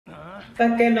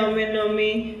Take no mi no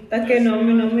mi. Take no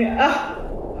mi no mi.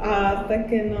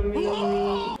 Take no mi no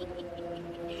mi.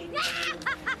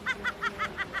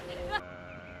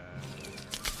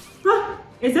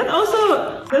 Is that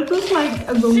also, that looks like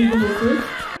a Buggy fruit?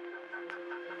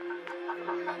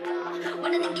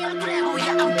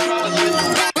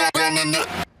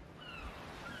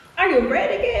 Are you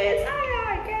ready, kids?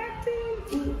 Aye,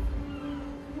 Captain.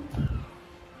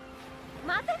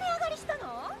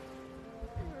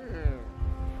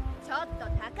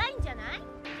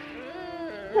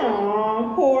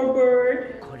 Aww, poor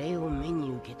bird.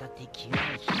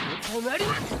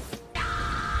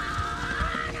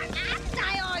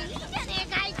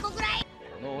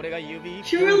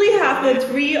 She really have the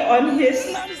tree on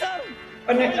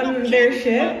on their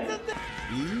ship.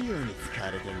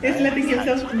 He's letting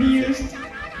himself be used.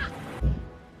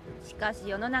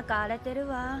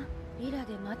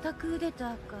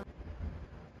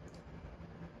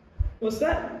 What's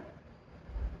that?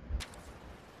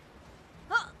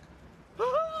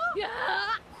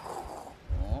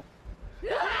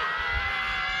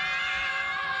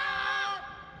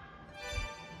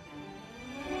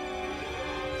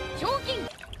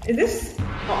 Is this?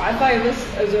 Oh, I thought it was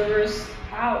Azura's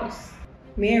house.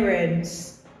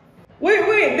 Marin's.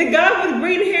 Wait, the guy with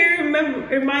green hair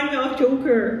remind me of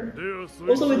Joker.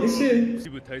 Also with the suit.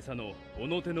 15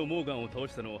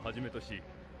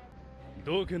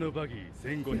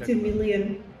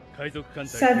 million.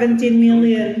 17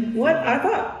 million. What? I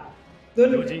thought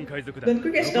Don't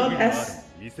Quick is not as,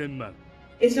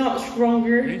 it's not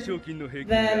stronger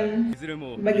than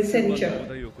Buggy Sencho.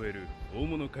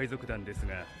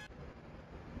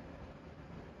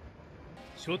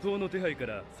 初頭の手配か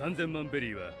ら3000万ベリ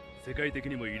ーは世界的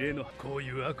にも異例のこう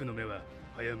いう悪の目は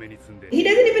早めに積んで He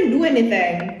doesn't even do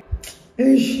anything.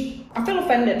 I feel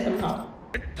offended somehow.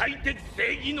 絶対的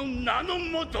正義の名の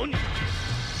もとに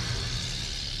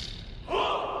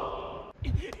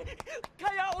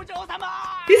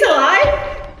He's alive?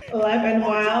 Alive and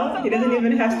wild. He doesn't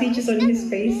even have stitches on his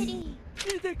face.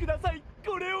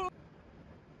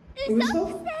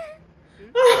 Uso?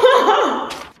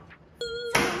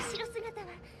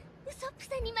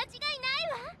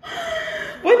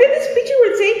 When did this picture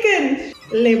were taken?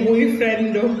 Le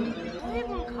boyfriendo.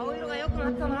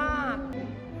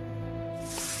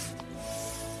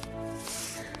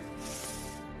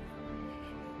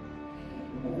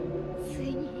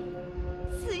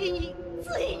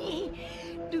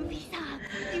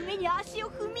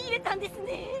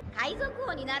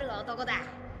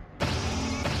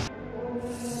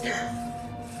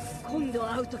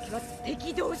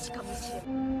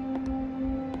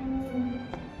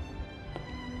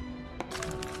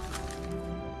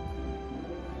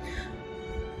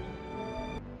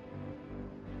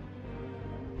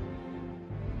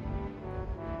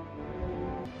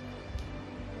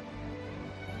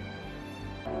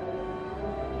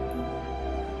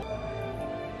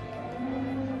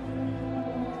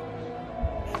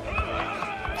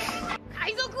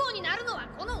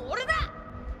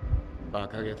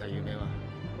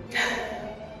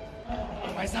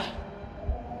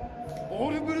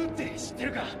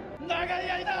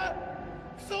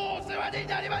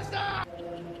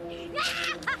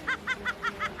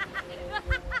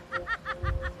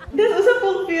 Does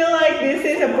Usopp feel like this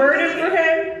is a burden for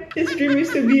him? His dream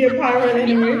is to be a pirate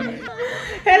anyway.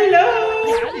 Hello!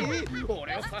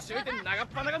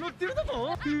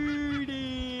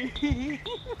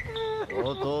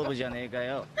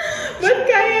 But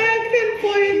Kayak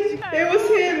pinpoint, it was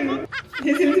him.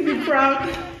 He seemed to be proud.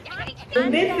 He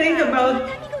did think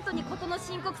about,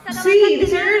 see, the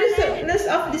seriousness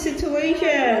of the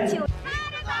situation.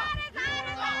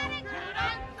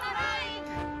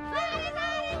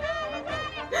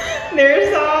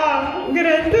 Their song,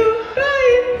 gonna do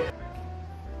right.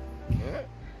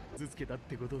 つけたっ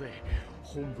てことで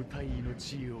本部隊員の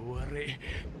地位を追われ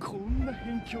こんな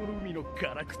辺境の海の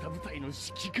ガラクタ部隊の指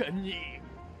揮官に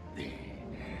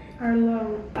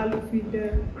Hello, Luffy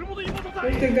there.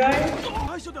 Where's the guy?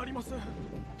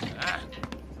 そ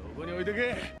こに置いて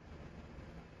け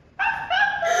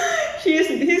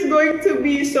He's going to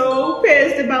be so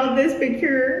pissed about this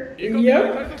picture.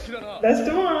 Yep, that's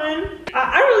the one.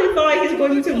 I really thought he's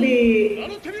going to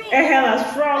be a hella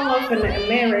strong of an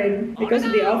married because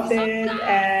of the update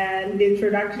and the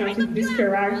introduction of this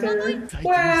character.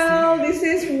 Well, this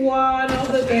is one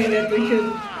of the things that we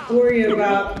should worry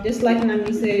about, just like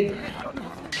Nami said.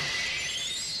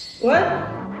 What?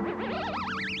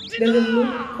 Doesn't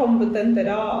look competent at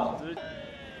all.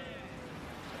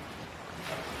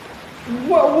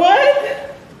 What?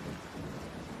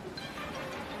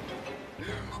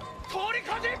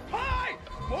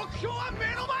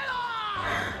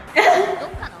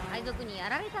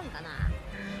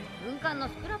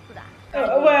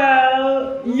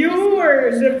 Well, you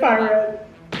were the pirate.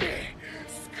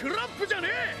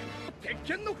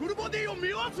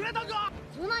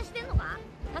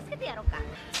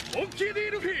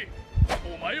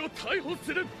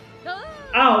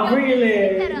 Oh,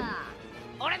 really?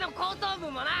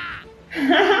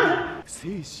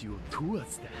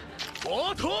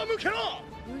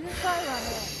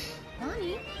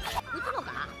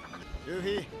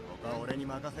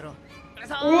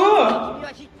 Whoa!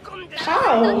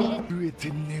 How?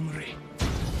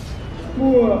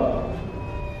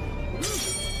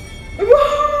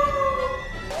 Whoa!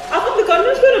 I thought the gun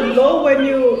was gonna blow when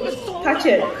you touch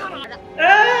it.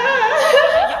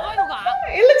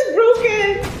 It looks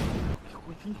broken.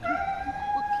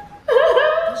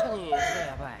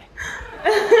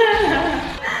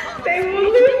 They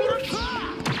will lose.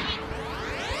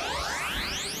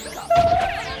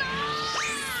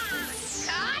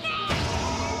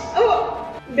 Oh,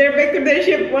 they're back to their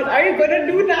ship. What are you gonna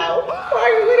do now? What are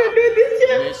you gonna do this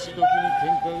ship?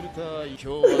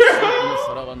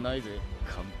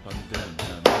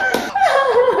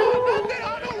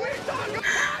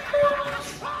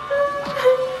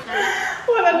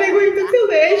 What are they going to tell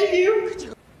the HQ?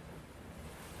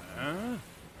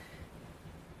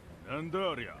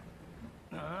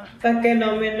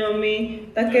 Takenomi nomi,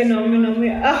 Takenomi nomi,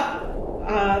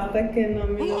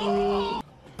 Takenomi nomi.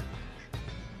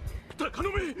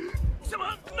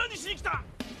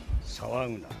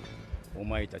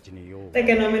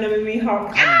 Takenomi nomi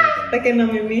Mihawk.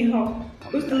 Takenomi Mihawk.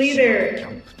 Who's the leader?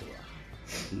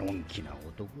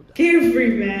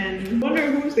 Carefree man.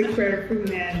 Wonder who's the carefree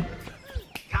man.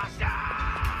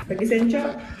 Buggy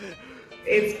Sencho?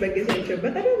 It's Buggy Sencho,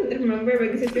 but I don't remember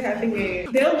Buggy Sencho having a.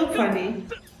 They all look funny.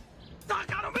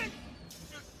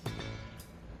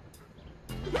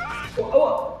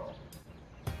 Oh,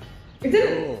 is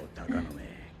it?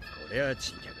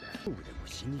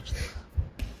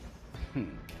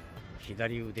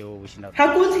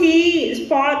 How could he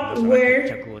spot where?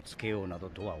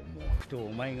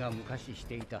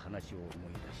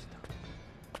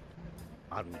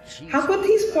 How could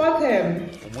he spot him?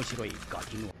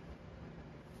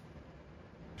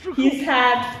 His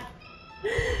hat.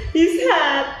 His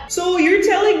hat. So you're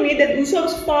telling me that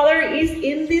Usopp's father is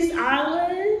in this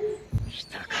island?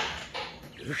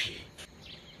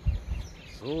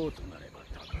 What?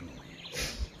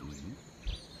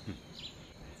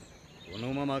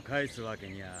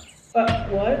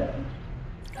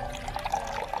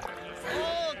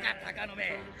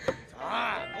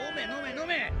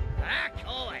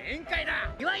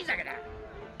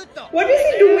 What is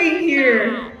he doing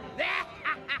here?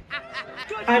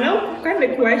 I know, kind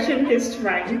of question his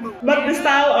strength, but the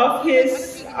style of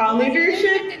his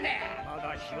leadership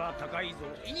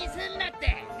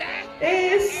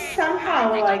is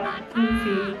somehow like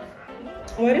Luffy.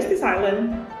 What is this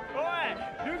island?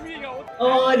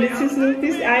 Oh, this is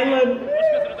Luffy's island.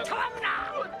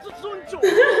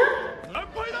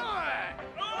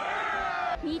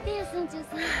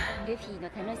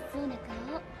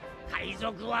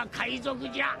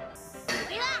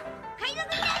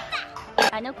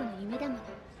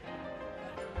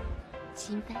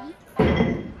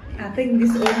 I think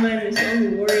this old man is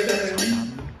only worried about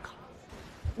him.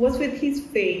 What's with his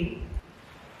fate?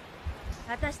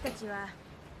 私たちは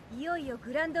いよいよ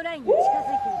グランドラインに近づいている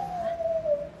わ。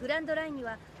グランドラインに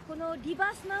はこのリバ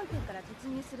ースマウンテンから突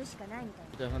入するしかないみ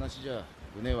たいな。話じゃ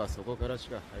船はそこからし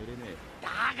か入れねえ。だ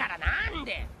からなん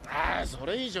で？そ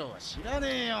れ以上は知ら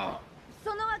ねえよ。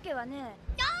そのわけはね。よ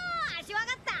ーし、わかっ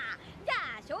た。じゃ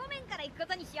あ正面から行くこ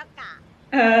とにしよっか。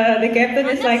The captain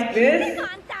is like this. だ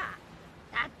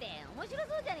って面白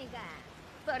そうじゃねえか。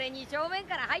それに正面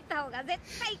から入った方が絶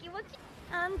対気持ちいい。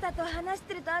あんたと話し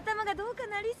てると頭がどうか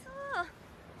なりそう。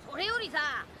それより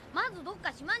さ、まずどっ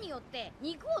か島に寄って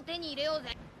肉を手に入れよう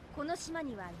ぜ。この島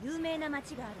には有名な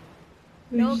町がある。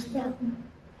ローグタウン。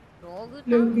ロー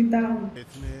グタウン。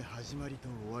説明始まりと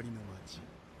終わりの町。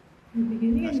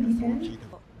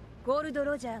ゴールド・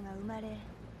ロジャーが生まれ、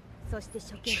そして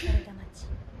処刑された町。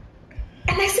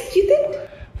Executed?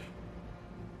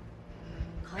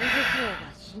 海賊王が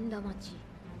死んだ町。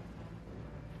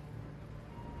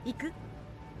行く？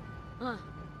うん、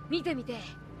見てみて。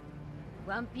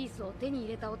ワンピースを手に入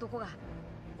れた男が、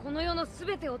この世のす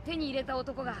べてを手に入れた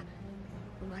男が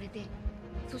生まれて、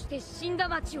そして死んだ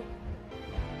町を。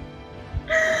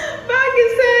Buggy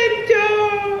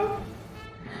Sencho!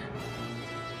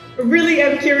 Really,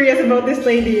 I'm curious about this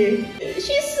lady.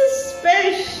 She's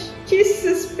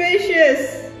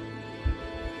suspicious.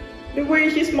 The way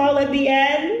she smiled at the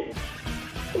end.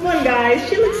 Come on guys,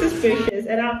 she looks suspicious,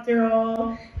 and after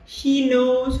all, she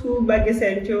knows who Buggy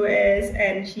is,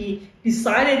 and she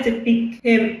decided to pick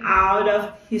him out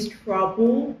of his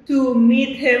trouble to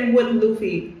meet him with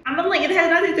Luffy. I mean, like, it has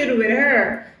nothing to do with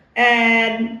her.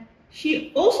 And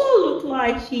she also looked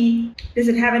like she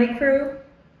doesn't have any crew.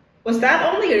 Was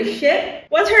that only her ship?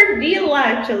 What's her deal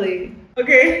actually?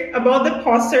 Okay, about the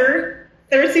poster,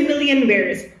 30 million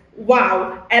bears.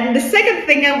 Wow. And the second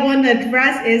thing I want to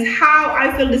address is how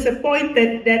I feel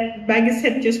disappointed that Buggy's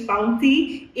just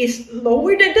bounty is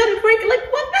lower than Dunkirk.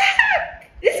 Like, what the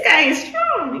heck? This guy is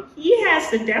strong. He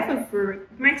has the devil fruit.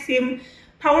 Makes him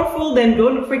powerful than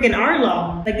Don't freaking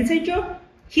Arlong. Like, it's a joke.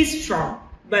 He's strong.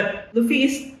 But Luffy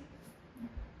is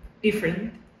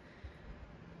different.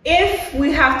 If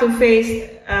we have to face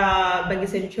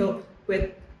Buggy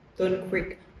with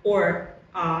Dunkirk or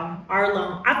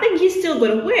Arlong, I think he's still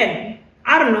gonna win.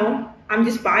 I don't know. I'm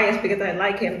just biased because I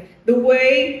like him. The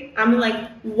way I'm like,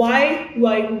 why do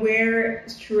I wear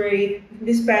straight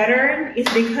this pattern is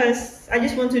because I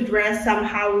just want to dress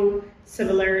somehow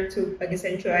similar to Buggy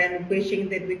and wishing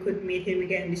that we could meet him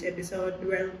again in this episode.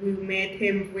 Well, we met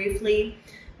him briefly,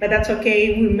 but that's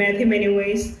okay. We met him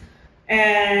anyways.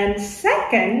 And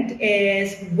second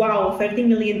is, wow, 30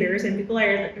 million bears, and people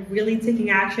are really taking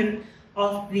action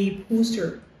of the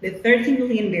poster, the 30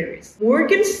 million bears.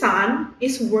 Morgan's son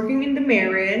is working in the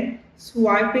Marine,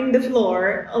 swiping the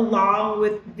floor along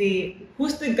with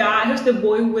who's the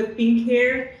boy with pink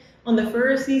hair on the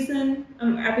first season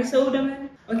episode of it?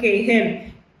 Okay,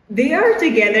 him. They are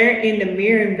together in the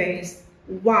Marine base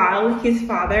while his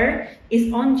father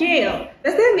is on jail.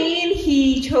 Does that mean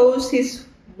he chose his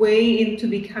way into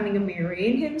becoming a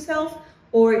Marine himself?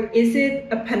 Or is it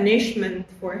a punishment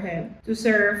for him to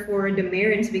serve for the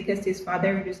Marines because his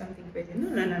father would do something crazy?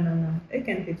 No. It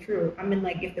can't be true. I mean,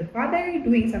 like, if the father is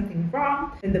doing something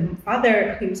wrong, then the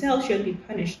father himself should be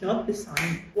punished, not the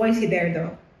son. Why is he there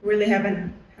though? Really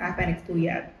haven't have any clue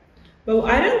yet. But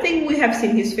I don't think we have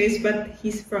seen his face, but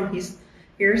he's from his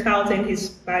hairstyles and his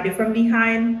body from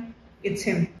behind. It's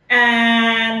him.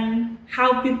 And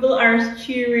how people are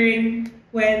cheering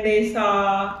when they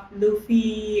saw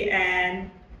Luffy and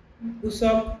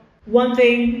Usopp. One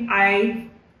thing I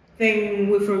think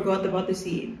we forgot about to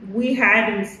see. We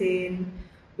hadn't seen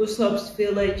Usopp's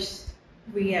village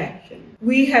reaction.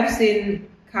 We have seen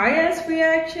Kaya's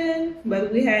reaction,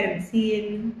 but we hadn't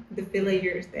seen the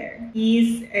villagers there.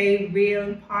 He's a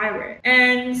real pirate.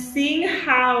 And seeing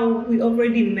how we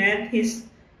already met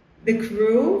the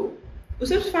crew,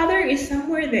 Usopp's father is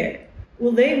somewhere there.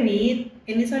 Will they meet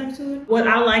anytime soon? What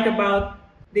I like about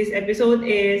this episode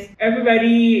is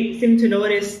everybody seemed to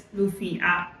notice Luffy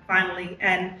finally,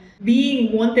 and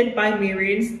being wanted by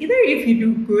Marines, either if you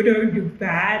do good or do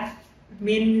bad,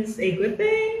 means a good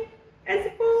thing, I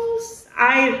suppose.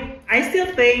 I still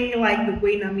think, like the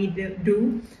way Nami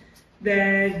do,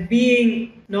 that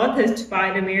being noticed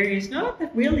by the Marines is not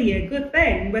really a good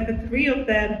thing, but the three of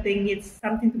them think it's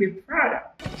something to be proud of.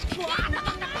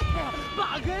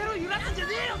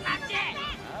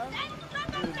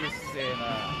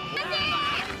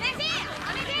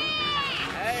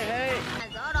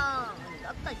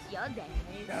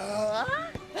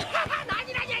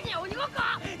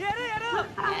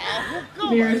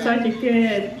 They're such a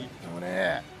kid.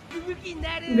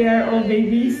 They are all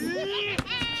babies.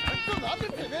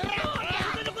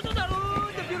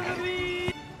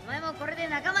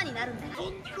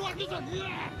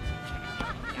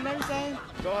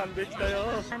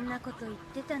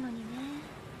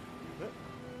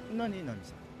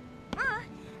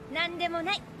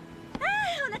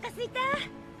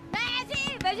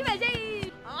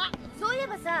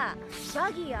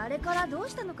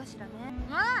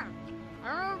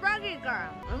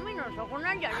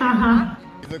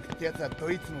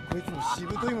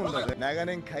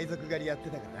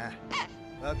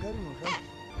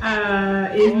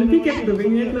 If Luffy kept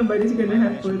doing it, nobody's gonna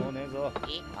have food.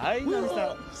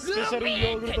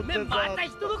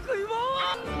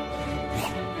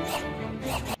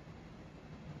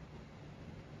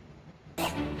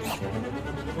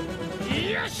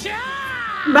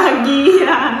 Buggy,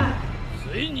 yeah.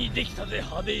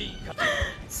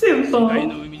 Simple.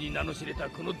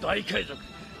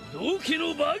 同期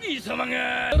のバギー様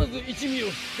が必ず一味を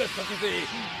復活させて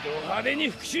ド派手に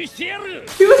復讐してやる。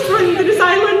 He was running to this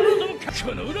island.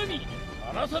 この恨み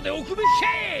あなたで置くべき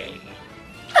かい。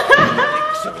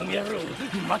クソゴミ野郎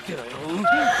待ってろよ。絶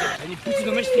対にぶち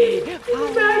のめしてあーっ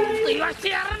と言わせて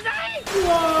やるんだい。行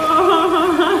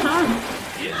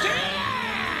け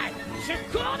出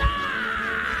航だ。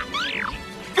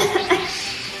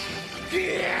い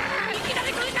きな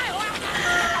り来るかよ。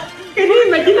you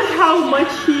imagine how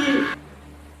much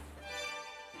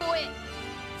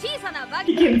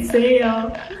he can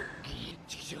sail?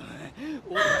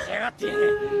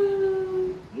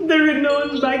 The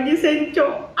renowned Buggy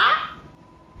Sencho. Ah!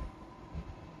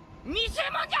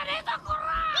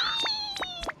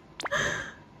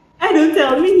 And don't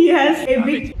tell me he has a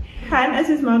big hand as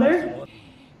his mother.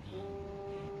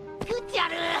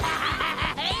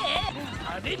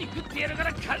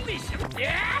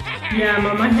 Yeah,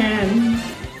 mama hand.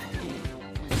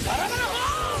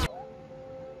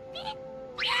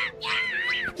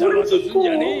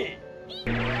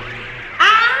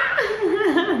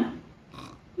 Ah!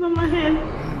 Mama hand.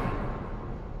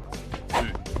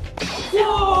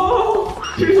 Whoa!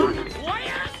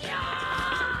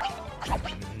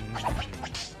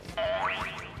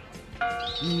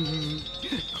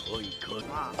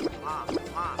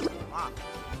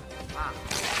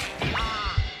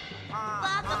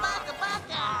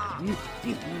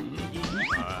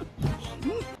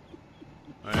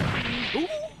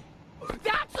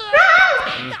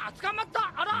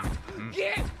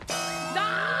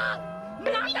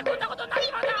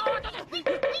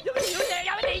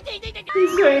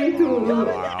 He's trying to.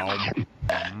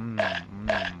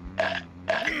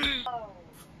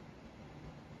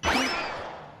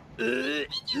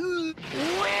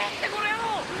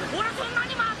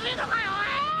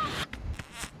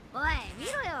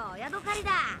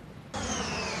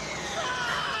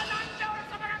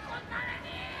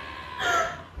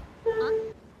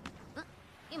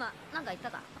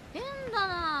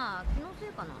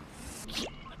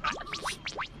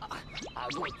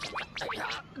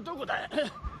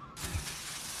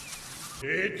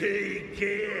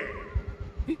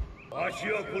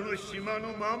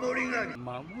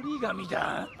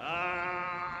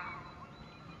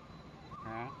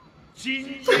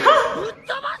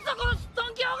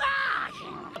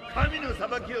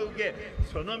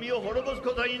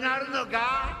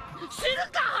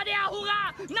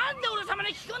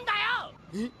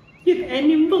 With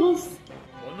animals.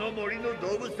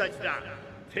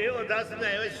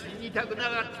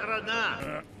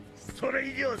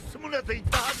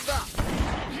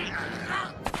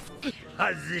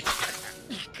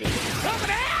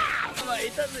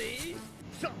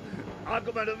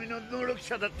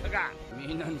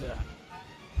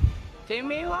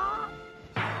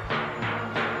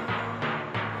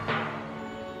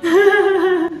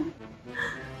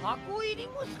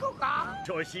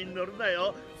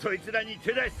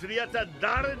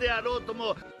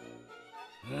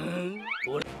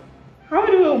 How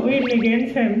do we win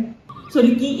against him? So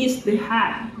the key is the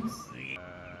hands.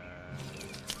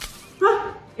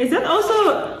 Huh? Is that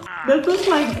also... That looks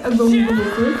like a golden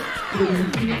fruit.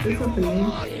 That's not the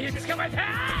name.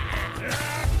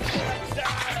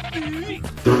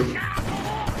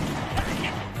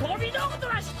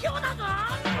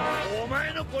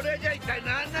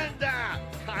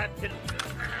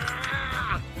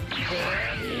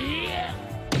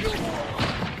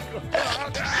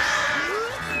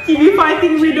 TV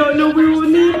fighting we don't know we will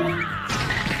need.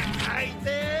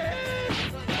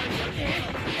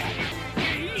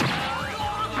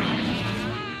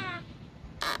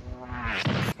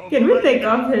 Can we take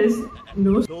off his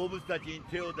nose?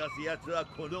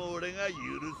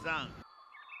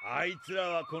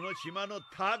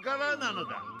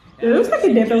 It looks like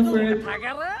a devil fruit.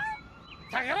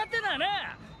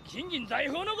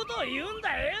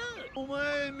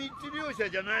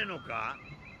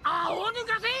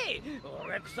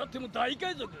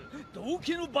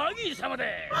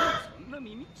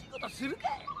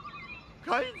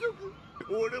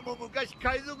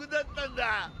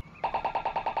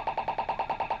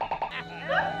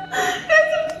 That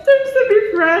seems to be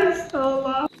friends. Oh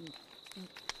wow.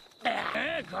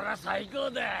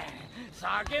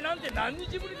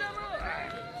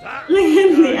 Look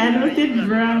at the animated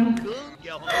drum.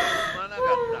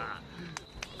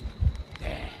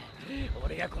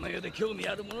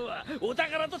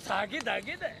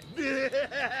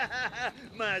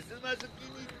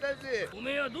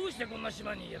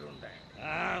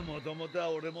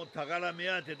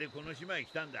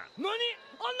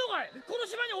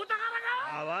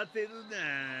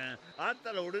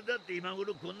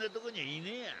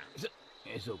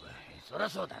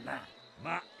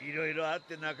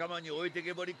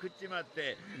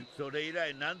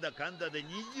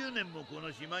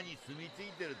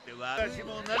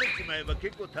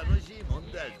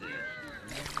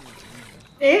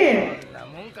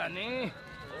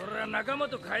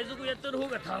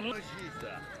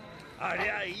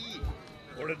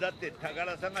 俺だって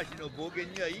宝探しの冒険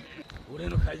には俺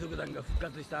の海賊団が復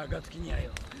活した暁には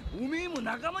よ、おめえも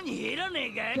仲間に入ら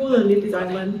ねえかい。 Who will leave this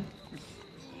island?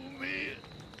 おめえ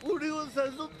俺を誘っ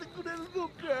てくれるの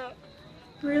か。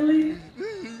 Really?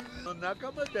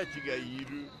 仲間たちがい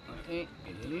る。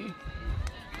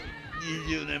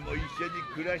20年も一緒に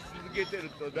暮らし続けてる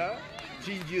とな、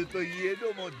珍獣といえ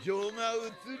ども情が移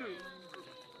る。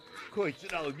こいつ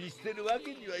らを見捨てるわ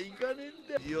けにはいかね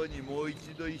えんだ。世にもう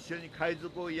一度一緒に海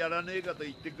賊をやらねえかと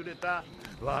言ってくれた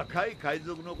若い海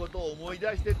賊のことを思い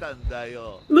出してたんだ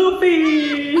よ。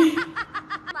Luffy! ま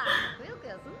あくよく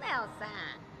よすんなよおっさん。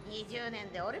20年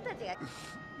で俺たちが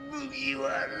麦わ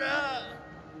ら、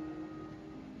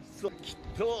きっ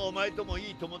とお前とも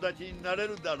いい友達になれ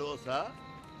るだろうさ。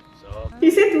 He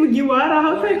said Mugiwara.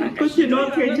 How could you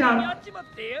not catch up?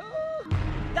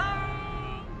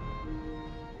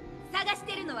 探し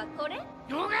てるのはこれ？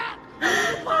どうか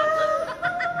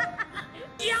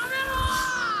やめ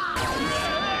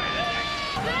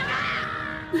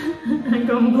ろ。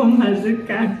 Gom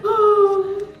Hazuka.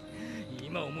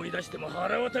今思い出しても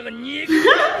腹渡が煮えく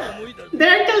思い出す。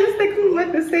 They're actually sticking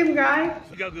with the same guy.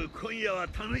 とにかく今夜は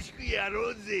楽しくやろ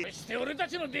うぜ。そして俺た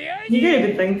ちの出会い You に。 gotta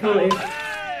be thankful if.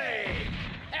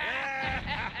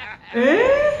 Eh?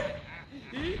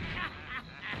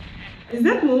 Is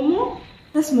that Momo?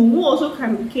 Does Momo also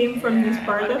came from this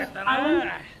part of island?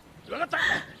 わかった。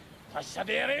達者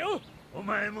でやれよ。お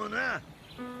前もな。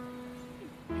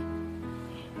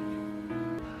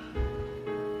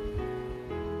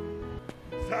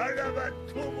さらば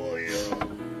友よ。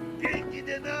元気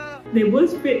でな。 They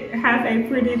both have a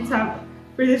pretty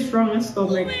strong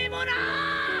stomach. おめえもな。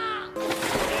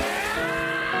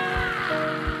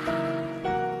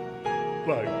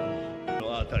バギー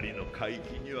のあたりの海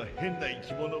域には変な生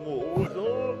き物も多い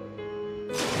ぞ。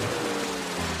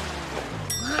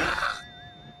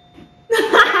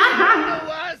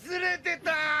忘れて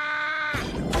た。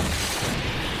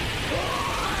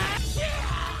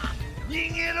逃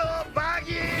げろバ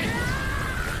ギー。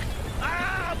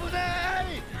あー危ない。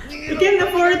 He can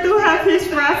afford to have his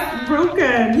raft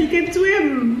broken. He can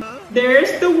swim.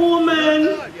 There's the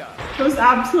woman who's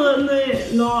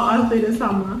absolutely not as the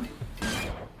summer.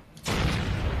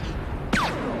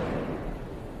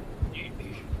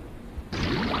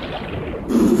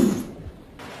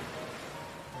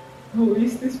 Who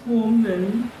is this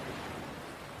woman?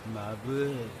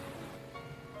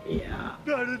 Yeah.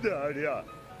 誰だありゃ。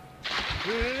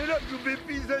楽べっ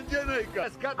ぴんさんじゃないか。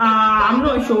I'm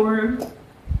not sure.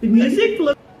 The music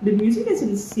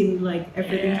doesn't seem like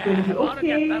everything's going to be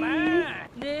okay.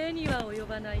 礼には及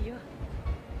ばないよ。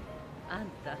あん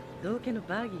た同家の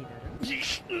バギーだ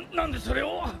ろ。なんでそれ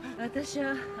を。私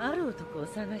はある男を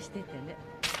探しててね。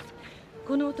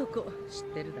この男知っ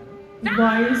てるだろ。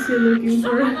 Why is he looking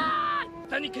for?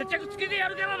 に決着つけてや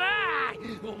るからな。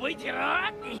覚えてろ。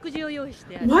食事を用意し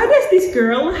てある。 Why does this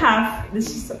girl have the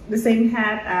same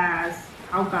hat as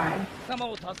Hawkeye? 様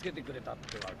を助けてくれたっ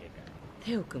てわけか。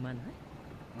手を組まない？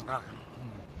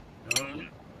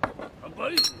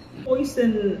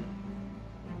 Poison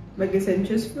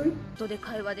Magasencho's food? とで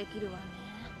会話できるわね。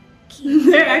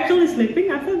 They're actually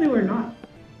sleeping? I thought they were not.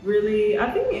 Really? I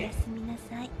お think やすみな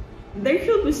さい。 there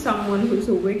should be someone who's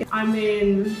awake. I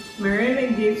mean, Marina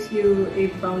gives you a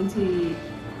bounty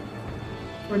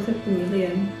for 50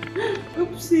 million.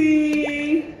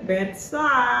 Oopsie! Bad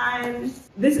sign.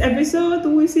 This episode,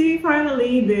 we see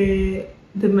finally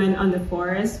the man on the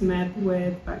forest met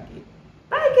with Buggy.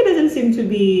 Buggy doesn't seem to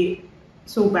be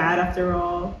so bad after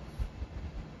all.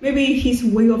 Maybe his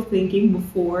way of thinking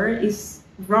before is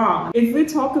wrong. If we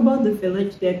talk about the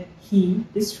village that he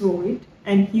destroyed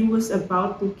and he was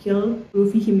about to kill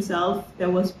Luffy himself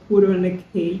that was put on a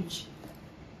cage,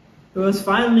 it was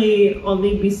finally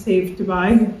only be saved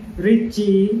by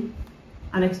Richie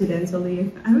unaccidentally.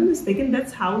 If I'm not mistaken,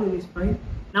 that's how it is, right?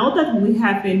 Now that we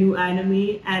have a new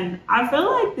enemy, and I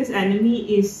feel like this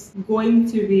enemy is going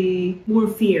to be more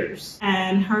fierce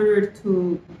and harder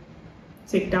to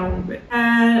take down with.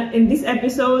 And in this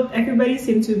episode, everybody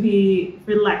seems to be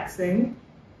relaxing.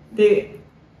 They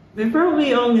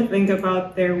probably only think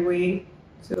about their way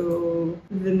to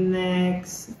the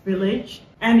next village.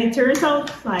 And it turns out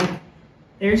like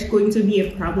there's going to be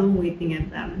a problem waiting at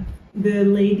them. The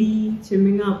lady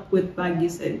teaming up with Buggy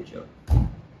Sencho.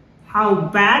 How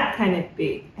bad can it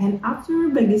be? And after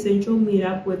Buggy Sencho meet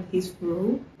up with his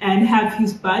bro and have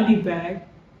his body back,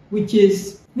 which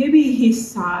is maybe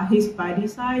his body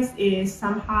size is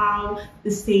somehow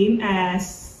the same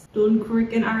as Stone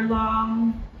Creek and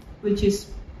Arlong, which is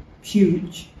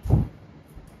huge.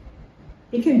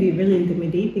 It can be really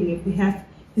intimidating if we have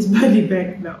his body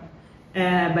back though.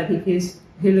 but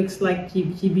he looks like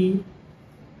chibi.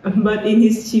 But in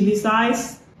his chibi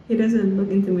size, he doesn't look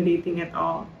intimidating at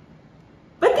all.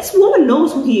 But this woman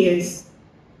knows who he is.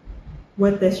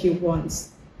 What does she want?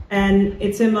 And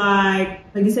it seems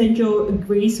like Sencho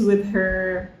agrees with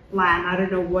her plan. I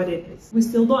don't know what it is. We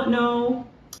still don't know.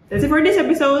 That's it for this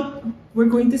episode. We're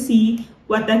going to see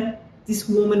what this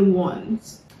woman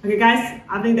wants. Okay guys,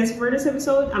 I think that's it for this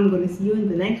episode. I'm going to see you in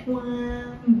the next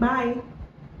one. Bye.